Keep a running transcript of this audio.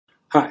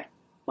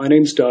My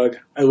name's Doug.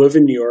 I live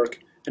in New York,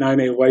 and I'm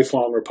a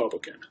lifelong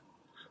Republican.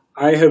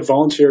 I have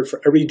volunteered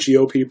for every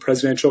GOP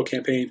presidential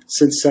campaign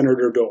since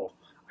Senator Dole.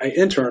 I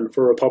interned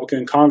for a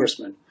Republican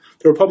congressman.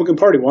 The Republican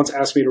Party once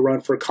asked me to run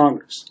for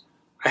Congress.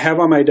 I have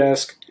on my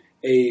desk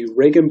a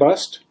Reagan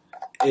bust,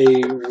 a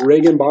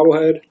Reagan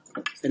bobblehead,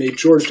 and a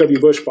George W.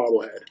 Bush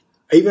bobblehead.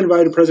 I even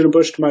invited President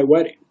Bush to my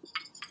wedding.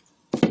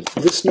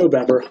 This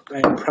November,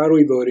 I am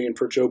proudly voting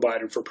for Joe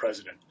Biden for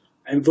president.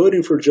 I am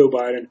voting for Joe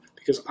Biden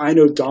because I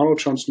know Donald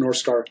Trump's North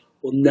Star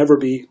will never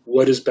be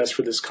what is best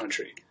for this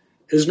country.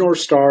 His North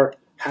Star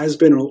has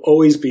been and will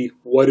always be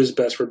what is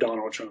best for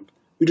Donald Trump.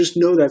 We just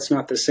know that's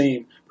not the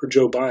same for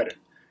Joe Biden.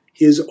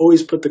 He has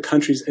always put the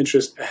country's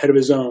interest ahead of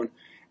his own,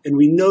 and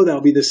we know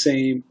that'll be the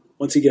same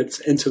once he gets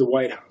into the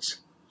White House.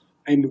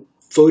 I'm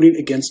voting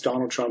against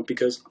Donald Trump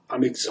because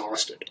I'm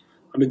exhausted.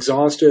 I'm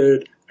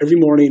exhausted every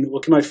morning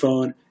looking at my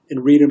phone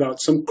and reading about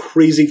some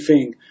crazy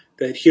thing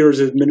that his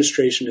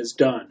administration has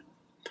done.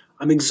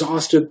 I'm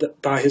exhausted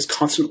by his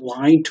constant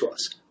lying to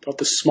us about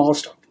the small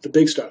stuff, the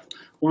big stuff,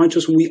 lying to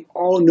us when we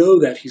all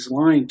know that he's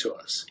lying to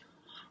us.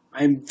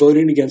 I am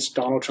voting against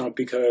Donald Trump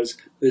because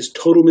of his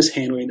total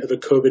mishandling of the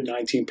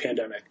COVID-19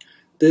 pandemic.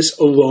 This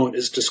alone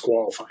is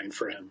disqualifying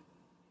for him.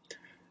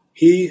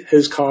 He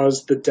has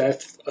caused the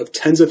death of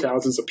tens of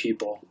thousands of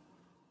people,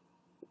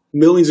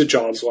 millions of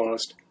jobs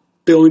lost,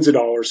 billions of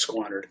dollars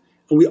squandered.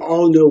 And we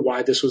all know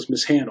why this was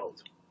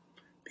mishandled.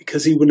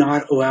 Because he would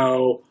not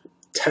allow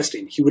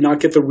testing. He would not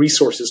get the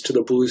resources to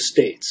the blue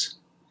states.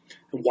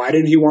 And why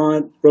didn't he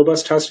want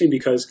robust testing?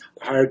 Because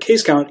the higher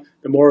case count,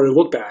 the more it would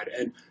look bad.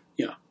 And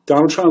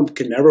Donald Trump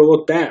can never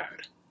look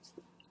bad.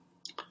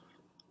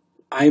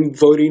 I'm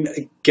voting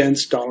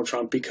against Donald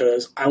Trump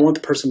because I want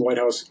the person in the White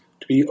House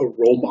to be a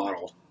role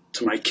model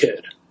to my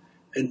kid.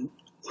 And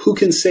who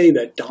can say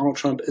that Donald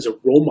Trump is a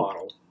role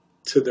model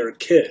to their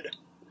kid?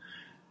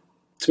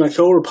 To my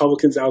fellow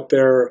Republicans out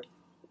there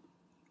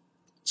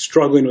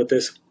struggling with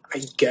this, I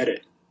get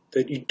it,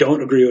 that you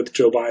don't agree with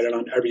Joe Biden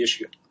on every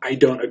issue. I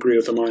don't agree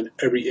with him on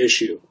every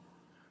issue.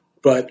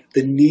 But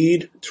the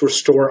need to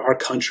restore our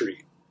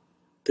country,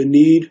 the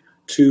need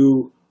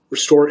to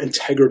restore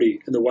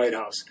integrity in the White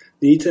House,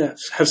 the need to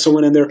have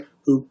someone in there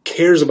who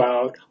cares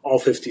about all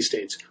 50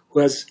 states, who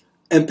has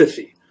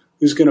empathy,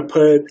 who's going to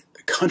put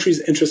the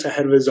country's interests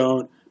ahead of his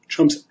own,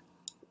 trumps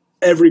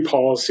every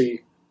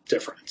policy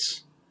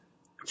difference.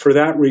 For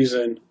that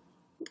reason,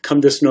 come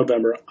this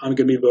November, I'm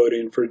going to be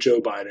voting for Joe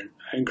Biden.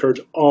 I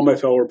encourage all my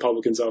fellow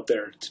Republicans out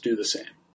there to do the same.